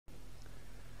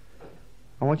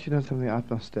I want you to know something about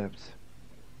those steps.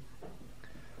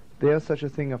 There is such a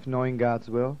thing of knowing God's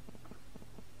will,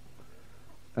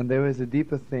 and there is a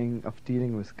deeper thing of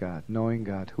dealing with God, knowing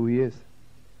God, who He is.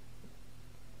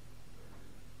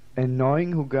 And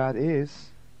knowing who God is,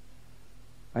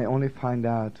 I only find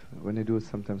out when I do it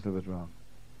sometimes a little bit wrong.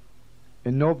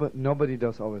 And nobody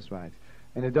does always right.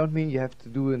 And I don't mean you have to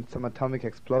do in some atomic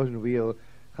explosion wheel,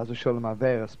 Chas v'sholem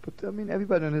averos, but I mean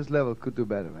everybody on his level could do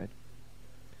better, right?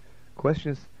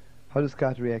 Question is, how does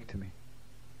God react to me?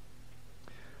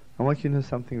 I want you to know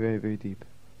something very, very deep.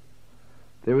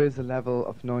 There is a level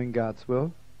of knowing God's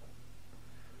will.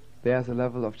 There's a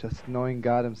level of just knowing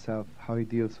God Himself, how He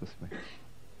deals with me.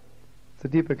 It's a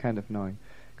deeper kind of knowing.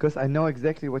 Because I know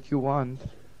exactly what you want,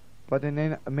 but I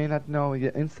may not know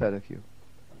the inside of you.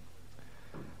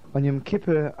 On Yom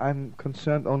Kippur, I'm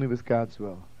concerned only with God's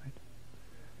will.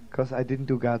 Because I didn't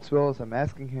do God's will, so I'm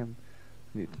asking Him.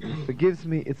 He forgives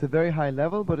me. It's a very high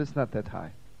level, but it's not that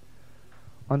high.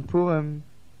 On Purim,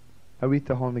 I read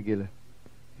the whole Megillah.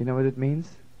 You know what it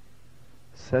means?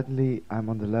 Suddenly, I'm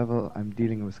on the level, I'm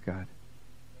dealing with God.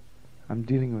 I'm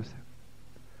dealing with Him.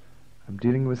 I'm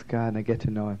dealing with God, and I get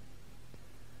to know Him.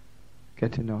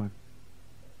 Get to know Him.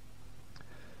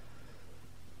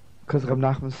 Because Reb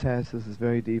Nachman says, this is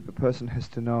very deep, a person has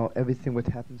to know everything what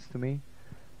happens to me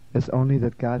is only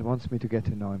that God wants me to get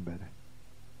to know Him better.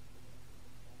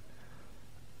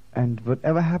 And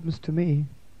whatever happens to me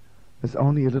is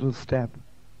only a little step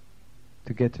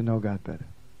to get to know God better.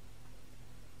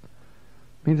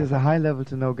 Means there's a high level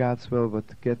to know God's will, but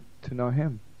to get to know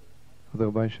Him, who the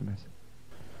Rebbe is.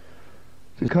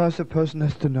 Because a person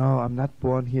has to know, I'm not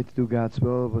born here to do God's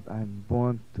will, but I'm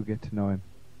born to get to know Him.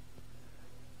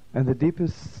 And the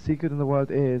deepest secret in the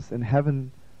world is, in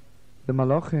heaven, the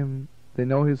Malachim, they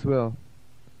know His will,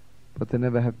 but they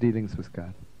never have dealings with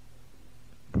God.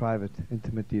 Private,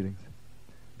 intimate dealings.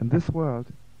 In this world,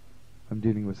 I'm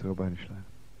dealing with the Rebbe.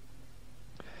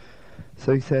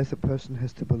 So he says a person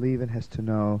has to believe and has to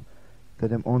know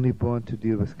that I'm only born to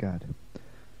deal with God.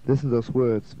 Listen to those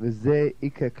words. V'zeh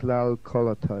ike klal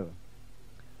kol haTorah.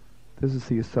 This is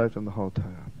the aside from the whole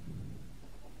Torah.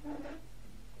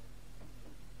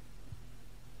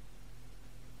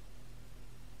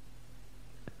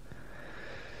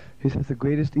 He says the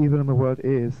greatest evil in the world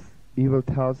is, evil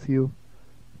tells you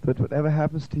that whatever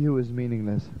happens to you is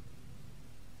meaningless.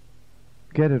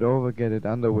 Get it over, get it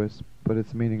under with, but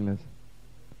it's meaningless.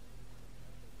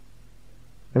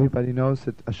 Everybody knows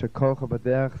that Asher kolcha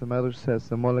b'derech, the Midrash says,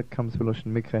 the molek comes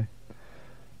v'loshen mikre.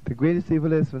 The greatest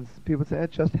evil is when people say,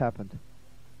 it just happened.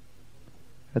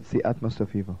 That's the utmost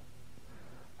of evil.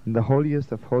 And the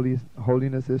holiest of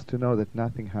holiness is to know that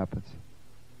nothing happens.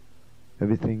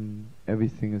 Everything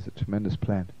is a tremendous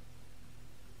plan.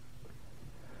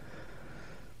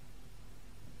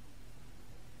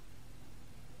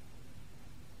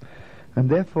 And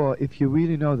therefore, if you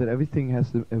really know that everything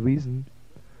has a reason,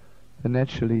 then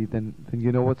naturally, then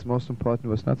you know what's most important,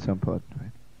 what's not so important,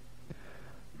 right?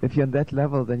 If you're on that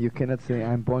level, then you cannot say,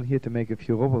 I'm born here to make a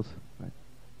few rubles, right?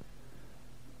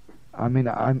 I mean,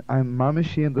 I'm mamish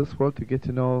here in this world to get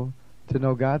to know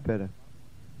God better.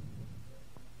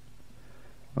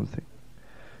 One thing.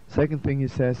 Second thing, he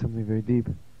says something very deep.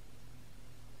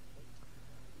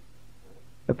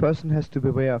 A person has to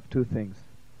beware of two things.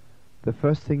 The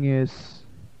first thing is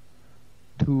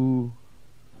to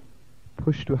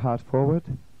push too hard forward.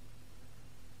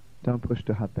 Don't push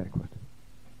too hard backward.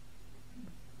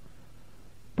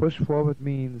 Push forward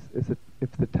means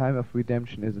if the time of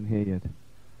redemption isn't here yet.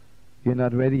 You're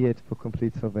not ready yet for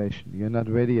complete salvation. You're not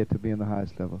ready yet to be on the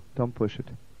highest level. Don't push it.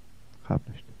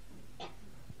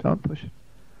 Don't push it.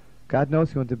 God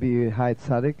knows you want to be a high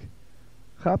tzaddik.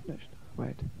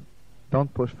 Wait.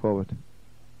 Don't push forward.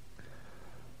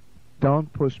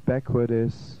 Don't push backward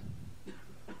is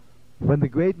when the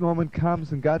great moment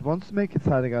comes and God wants to make a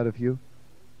tzaddik out of you,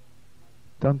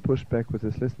 don't push backward.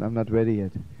 Listen, I'm not ready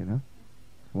yet, you know.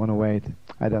 I want to wait.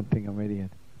 I don't think I'm ready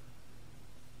yet.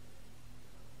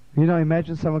 You know,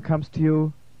 imagine someone comes to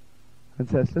you and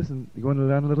says, listen, you want to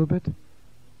learn a little bit?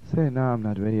 Say, no, I'm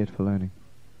not ready yet for learning.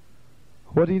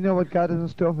 What do you know what God has in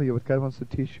store for you, what God wants to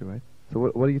teach you, right? So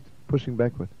what are you pushing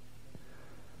backward?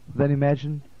 Then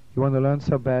imagine you want to learn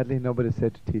so badly, nobody's there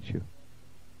to teach you.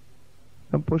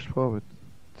 Don't push forward.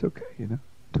 It's okay, you know,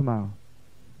 tomorrow.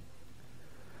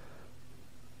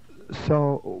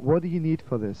 So, what do you need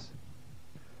for this?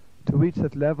 To reach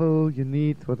that level, you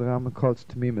need what the Rambam calls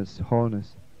tamimus,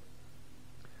 wholeness.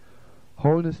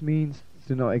 Wholeness means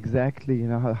to know exactly, you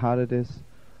know, how hard it is.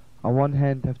 On one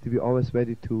hand, I have to be always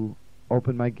ready to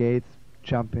open my gates,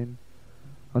 jump in.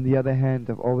 On the other hand,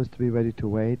 I've always to be ready to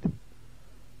wait.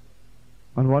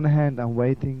 On one hand, I'm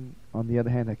waiting. On the other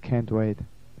hand, I can't wait.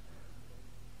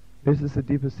 This is the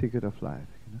deepest secret of life.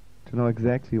 To know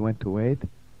exactly when to wait,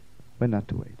 when not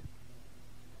to wait.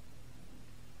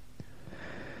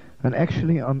 And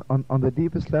actually, on the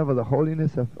deepest level, the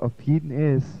holiness of Yidden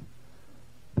is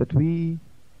that we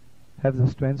have the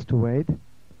strength to wait,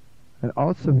 and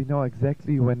also we know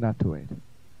exactly when not to wait,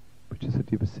 which is the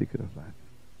deepest secret of life.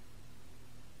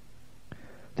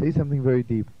 Tell you something very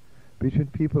deep. Between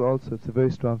people also, it's a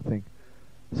very strong thing.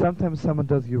 Sometimes someone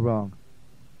does you wrong.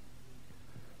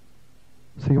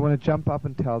 So you want to jump up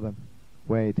and tell them,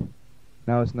 wait,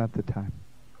 now is not the time.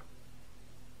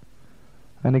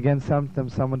 And again,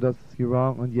 sometimes someone does you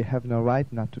wrong and you have no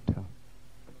right not to tell.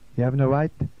 You have no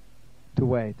right to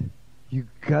wait. You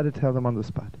got to tell them on the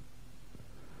spot.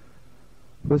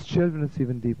 With children, it's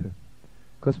even deeper.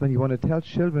 Because when you want to tell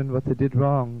children what they did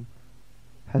wrong,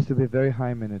 has to be a very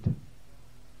high minute.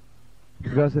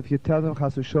 Because if you tell them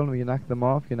chas v'sholom, you knock them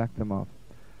off, you knock them off.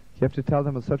 You have to tell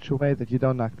them in such a way that you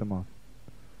don't knock them off.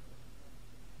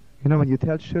 You know, when you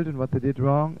tell children what they did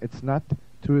wrong, it's not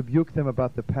to rebuke them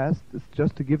about the past, it's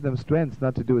just to give them strength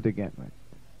not to do it again, right?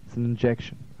 It's an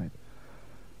injection, right?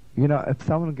 You know, if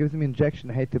someone gives me injection,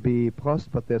 I hate to be prost,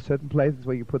 but there are certain places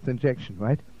where you put the injection,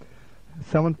 right?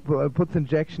 Someone puts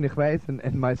injection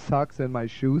in my socks and my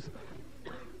shoes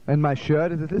and my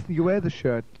shirt and says, listen, you wear the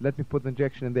shirt, let me put the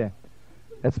injection in there.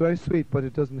 That's very sweet, but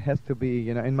it doesn't have to be,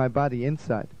 you know, in my body,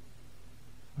 inside,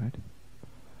 right?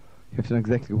 You have to know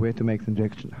exactly where to make the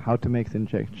injection, how to make the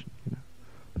injection, you know,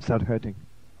 without hurting.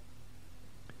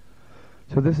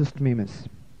 So this is tmimis.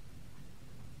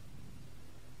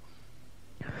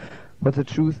 But the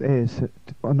truth is,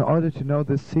 in order to know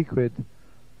this secret,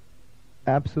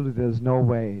 absolutely there's no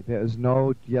way, there is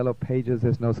no yellow pages,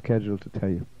 there's no schedule to tell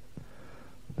you.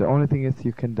 The only thing is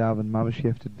you can daven, mamash, you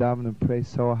have to daven and pray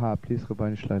so hard, please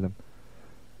Rabbeinu Shlalem.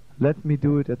 Let me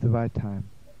do it at the right time.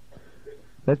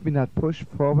 Let me not push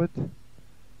forward, and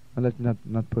let me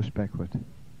not push backward.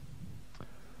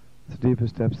 It's the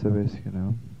deepest steps there is, you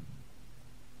know.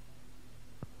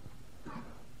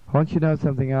 I want you to know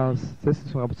something else. This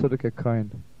is from Reb Tzadok HaKohen.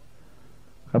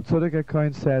 Reb Tzadok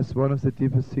HaKohen says one of the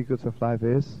deepest secrets of life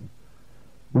is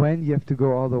when you have to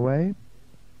go all the way,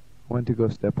 when to go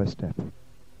step by step.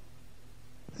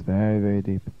 It's very, very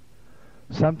deep.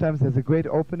 Sometimes there's a great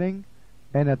opening,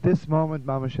 and at this moment,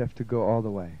 mamash have to go all the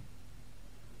way.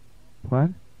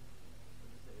 What?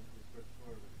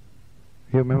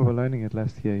 You remember learning it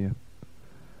last year,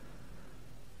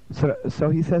 yeah. So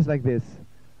he says like this: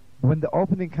 when the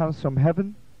opening comes from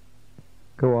heaven,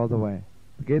 go all the way.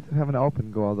 The gates of heaven are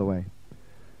open, go all the way.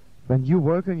 When you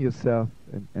work on yourself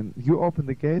and you open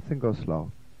the gates and go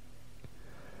slow.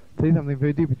 Tell you something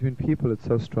very deep between people, it's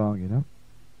so strong, you know.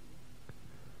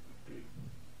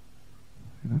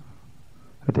 You know?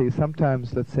 I tell you,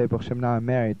 sometimes, let's say, Baruch Hashem, now I'm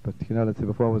married, but you know, let's say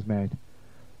before I was married.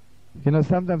 You know,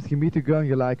 sometimes you meet a girl and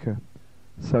you like her.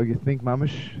 So you think,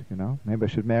 mamash, you know, maybe I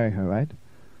should marry her, right?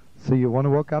 So you want to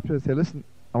walk up to her and say, listen,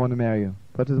 I want to marry you.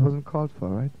 But it wasn't called for,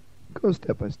 right? Go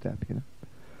step by step, you know.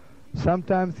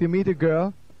 Sometimes you meet a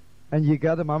girl and you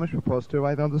got a mamash propose to her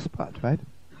right on the spot, right?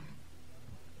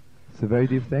 It's a very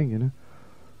deep thing, you know.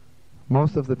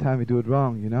 Most of the time we do it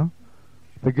wrong, you know.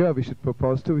 The girl we should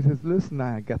propose to, he says, listen,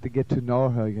 I got to get to know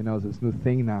her, you know, this new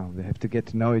thing now. They have to get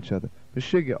to know each other. But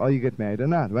sugar, or you get married or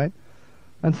not, right?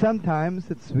 And sometimes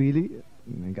it's really,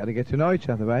 you got to get to know each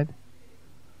other, right?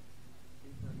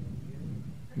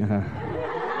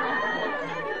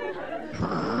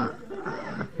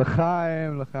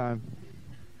 L'chaim, l'chaim.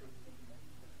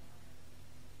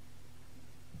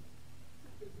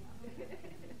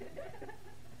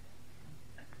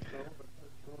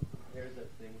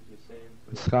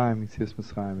 Mitzrayim, it's his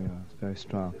Mitzrayim, yeah, it's very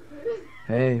strong.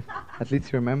 Hey, at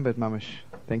least you remembered, mamash.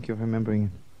 Thank you for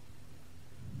remembering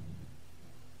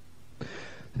it.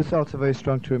 This is also very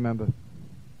strong to remember.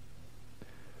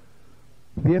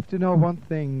 We have to know one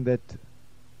thing, that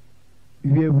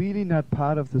we are really not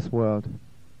part of this world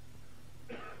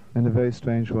in a very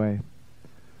strange way.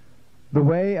 The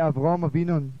way Avraham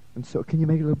Avinu, and so, can you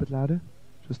make it a little bit louder?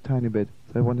 Just a tiny bit.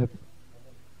 So I won't have,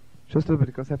 just a little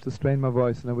bit, because I have to strain my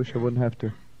voice and I wish I wouldn't have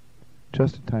to.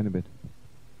 Just a tiny bit.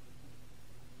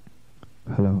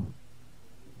 Hello.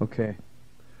 Okay.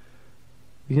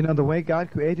 You know, the way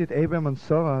God created Abraham and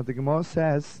Sarah, the Gemara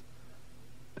says,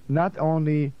 not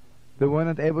only they were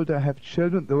not able to have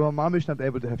children, they were mamish not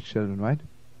able to have children, right?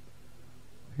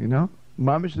 You know?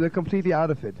 Mamish, they're completely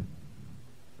out of it.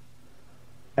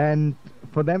 And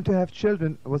for them to have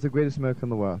children was the greatest miracle in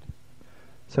the world.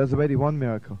 So it's already one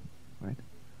miracle, right?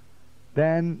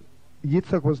 Then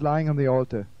Yitzchak was lying on the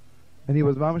altar, and he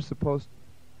was mamish supposed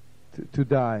to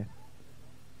die.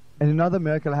 And another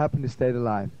miracle happened, he stayed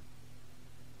alive.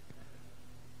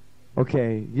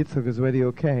 Okay, Yitzchak is already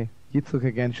okay. Yitzchak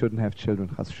again shouldn't have children,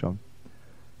 chas v'shalom.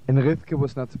 And Rivka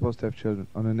was not supposed to have children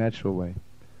on a natural way.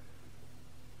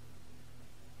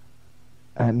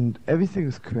 And everything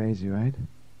is crazy, right?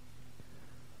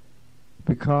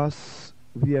 Because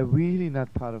we are really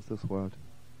not part of this world.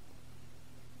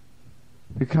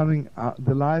 Becoming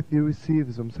the life you receive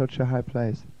is from such a high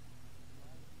place.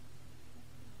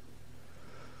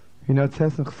 You know, it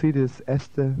says in Chassidus,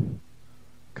 Esther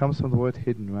comes from the word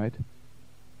hidden, right?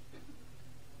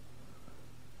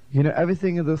 You know,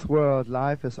 everything in this world,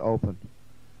 life is open.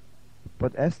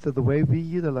 But Esther, the way we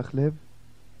Yiddelach live,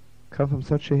 come from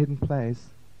such a hidden place.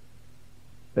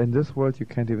 In this world you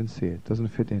can't even see it. Doesn't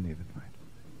fit in even, right?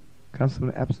 Comes from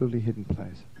an absolutely hidden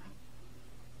place.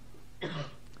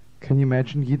 Can you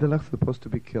imagine Yiddelach supposed to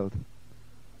be killed?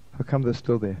 How come they're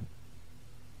still there?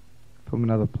 From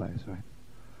another place, right?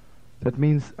 That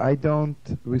means I don't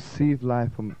receive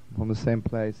life from the same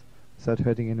place without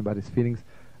hurting anybody's feelings.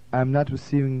 I'm not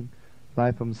receiving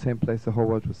life from the same place the whole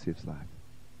world receives life.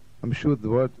 I'm sure the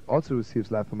world also receives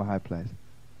life from a high place.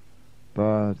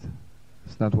 But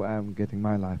it's not where I'm getting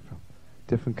my life from.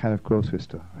 Different kind of grocery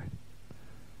store, right?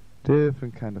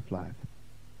 Different kind of life.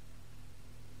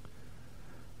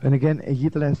 And again, a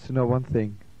Yidel has to know one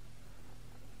thing.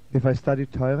 If I study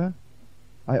Torah,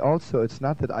 it's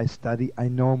not that I study, I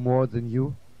know more than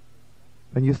you.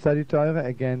 When you study Torah,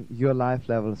 again, your life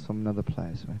level is from another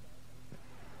place, right?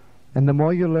 And the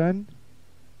more you learn,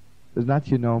 it's not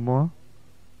you know more.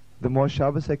 The more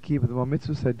Shabbos I keep, the more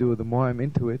mitzvahs I do, the more I'm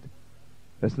into it.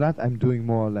 It's not I'm doing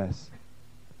more or less.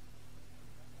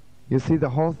 You see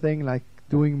the whole thing like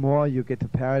doing more, you get to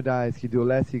paradise, you do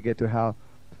less, you get to hell.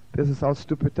 This is all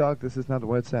stupid talk, this is not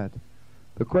where it's at.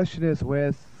 The question is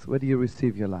where do you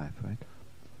receive your life, right?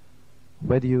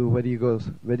 Where do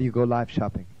you go life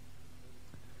shopping?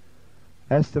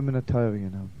 Ask them in a Torah, you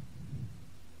know.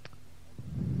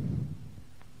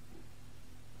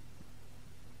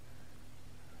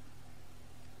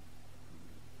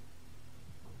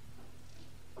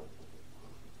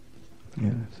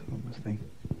 Yeah, that's one more thing.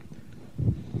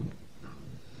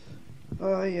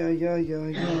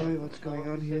 What's going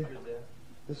on here?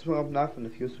 This is Reb Nachman, a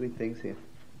few sweet things here.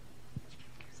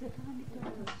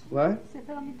 What?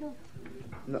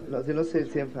 לא, זה לא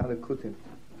ספר הליקוטים.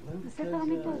 זה ספר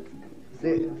המידות.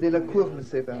 זה לקוח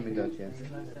מספר המידות, כן.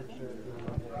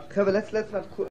 חבר'ה, let's not